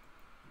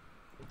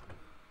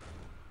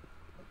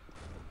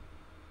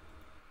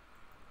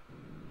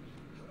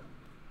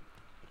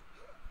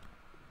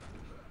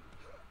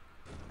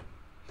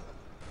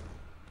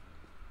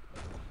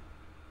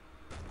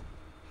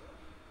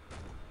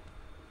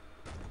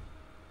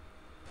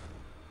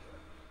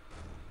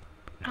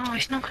 Oh,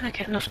 he's not going to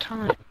get enough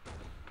time.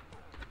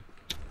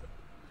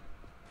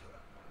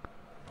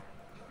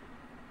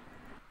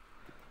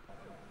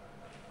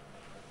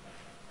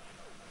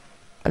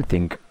 I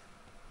think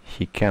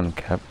he can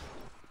cap.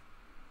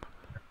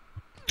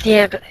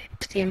 Yeah, but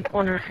it's the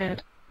corner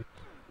ahead.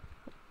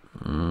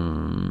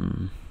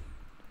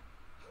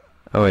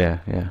 Oh yeah,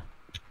 yeah.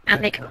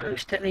 And they can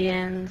boost at the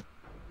end.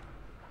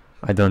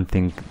 I don't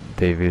think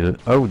they will.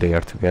 Oh, they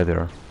are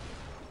together.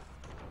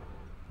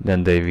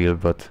 Then they will,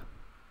 but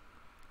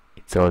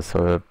it's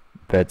also a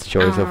bad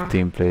choice of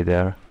team play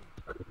there.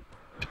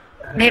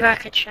 Maybe I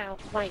could shout,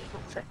 wait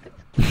 1 second.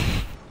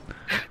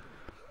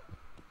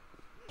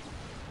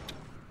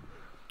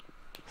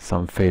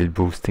 Some failed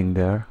boosting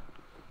there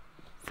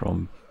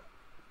from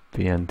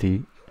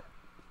PandT.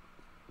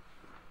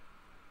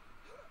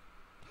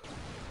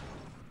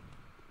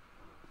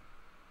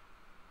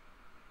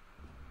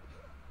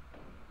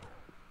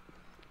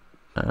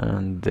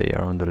 And they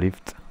are on the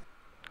lift.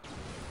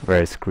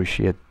 Where is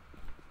Chruschi at?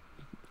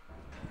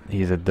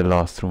 He's at the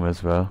last room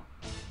as well.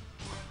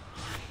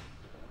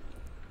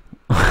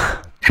 He's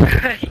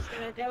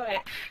gonna do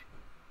it.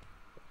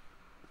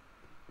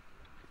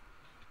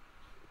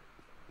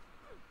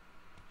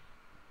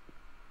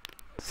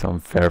 Some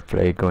fair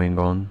play going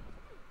on.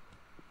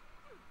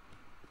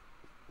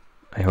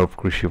 I hope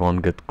Chruschi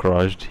won't get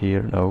crushed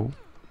here. No.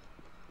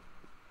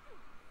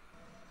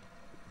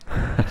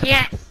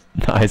 Yes!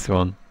 Nice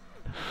one.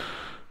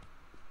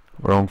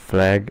 Wrong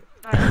flag.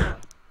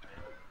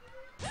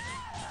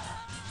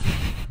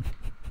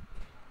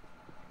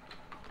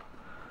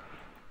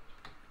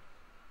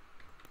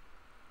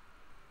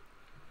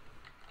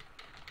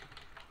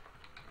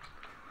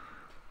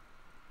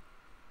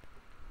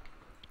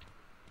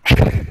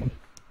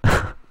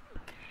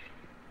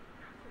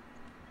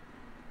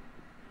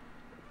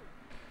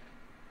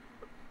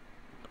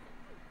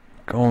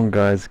 Come on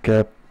guys,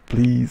 cap,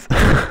 please.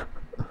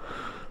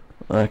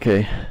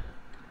 Okay.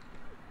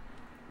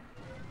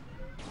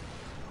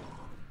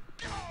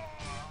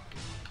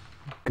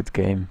 Good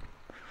game.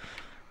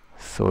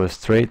 So a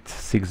straight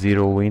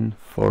 6-0 win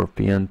for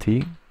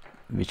PandT,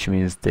 which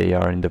means they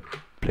are in the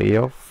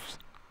playoffs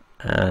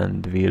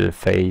and will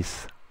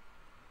face,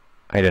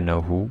 I don't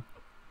know who,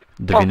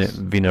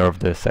 the winner of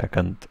the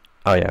second.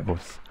 Oh yeah,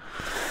 boss.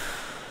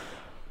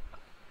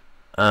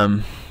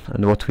 And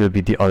what will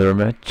be the other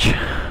match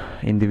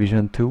in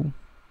Division 2?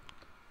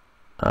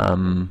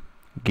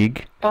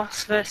 Gig?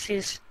 Boss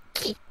versus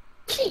Ki,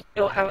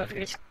 or however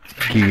it's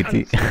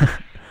Gig.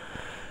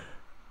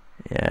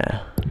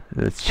 Yeah,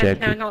 let's check.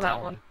 No, not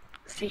that one.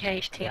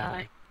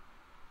 CHTI.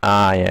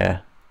 Ah,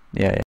 yeah.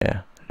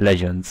 Yeah.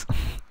 Legends.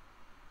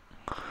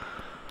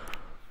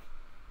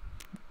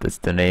 That's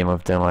the name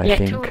of them, I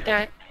think.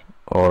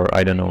 Or,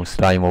 I don't know,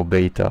 Slime or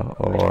Beta,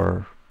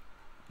 or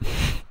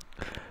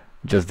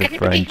just the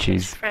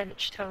Frenchies.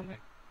 French, tell me.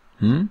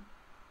 Hmm?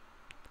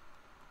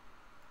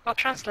 I'll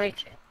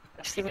translate it.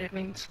 Let's see what it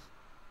means.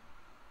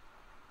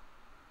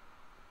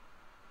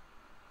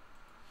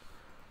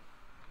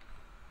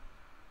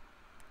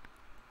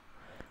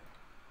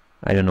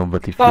 I don't know,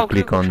 but if you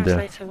click on the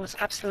translator was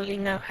absolutely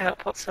no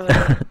help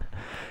whatsoever.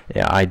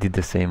 Yeah, I did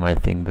the same, I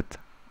think, but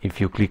if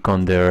you click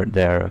on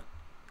their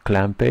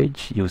clan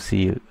page, you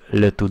see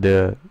Le to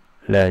the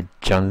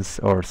Legends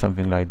or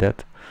something like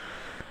that.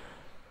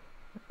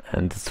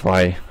 and that's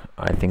why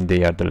I think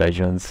they are the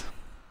legends,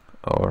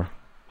 or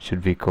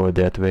should be called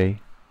that way.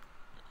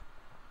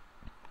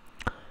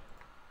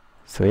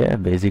 So yeah,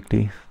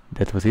 basically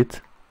that was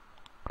it.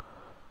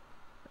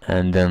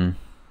 And then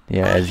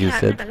yeah, as you I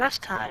said, remember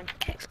last time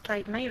qeX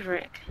played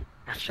Maverick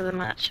after the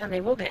match and they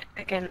won it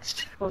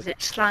against, what was it,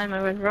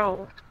 Slimer and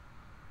Roll.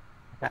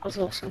 That was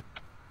awesome.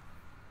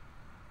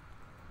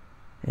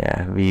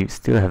 yeah, we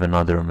still have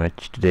another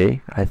match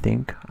today, I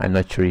think. I'm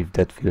not sure if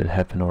that will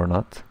happen or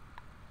not.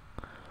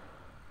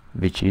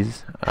 Which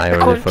is, I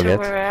already According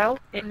forget. to Warel,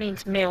 it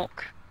means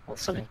milk, or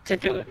something to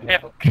do with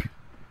milk.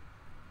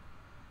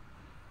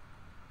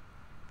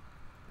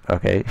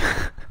 Okay.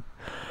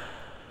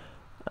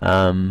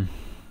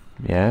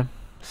 Yeah,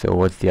 so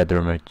what's the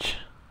other match?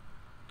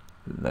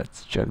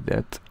 Let's check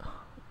that.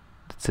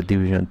 It's a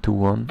Division 2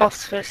 one.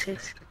 Boss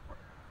versus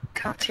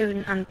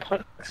Cartoon and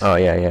Pollux. Oh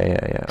yeah,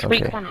 It's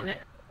okay. week 1, isn't it?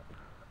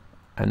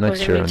 I'm Or not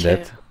is it sure week on 2?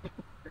 that.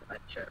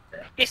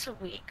 It's a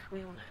week, we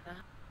all know that.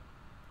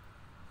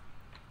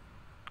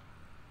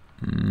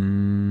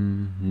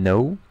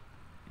 No,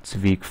 it's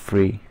week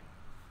 3.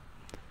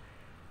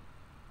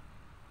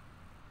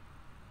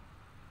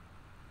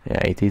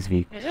 Yeah, it is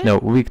week. Is it? No,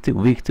 week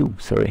 2,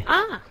 sorry.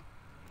 Ah!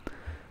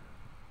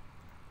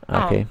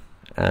 Okay,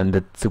 and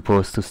it's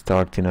supposed to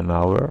start in an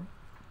hour,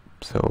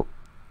 so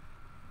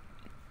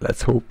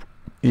let's hope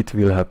it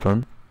will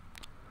happen.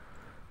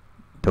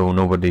 Though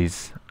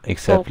nobody's,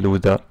 except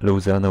Luza,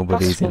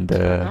 nobody's in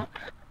the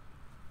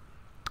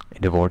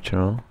war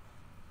channel.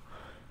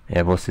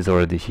 Yeah, boss is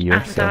already here,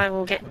 And so I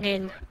will get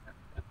Nin.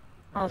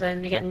 Oh,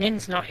 then you get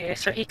Nin's not here,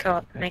 so he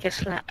can't make a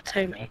slap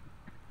to me.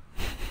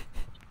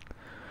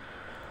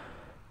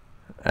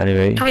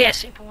 anyway. Oh yeah,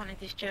 Super wanted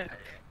this joke.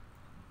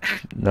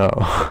 No.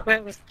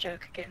 Where was the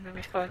joke again? Let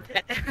me find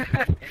it.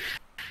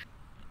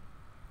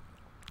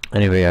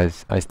 Anyway,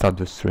 I start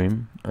the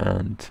stream,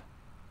 and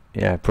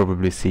yeah,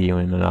 probably see you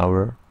in an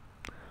hour.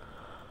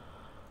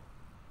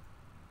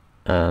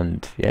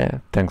 And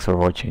yeah, thanks for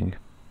watching.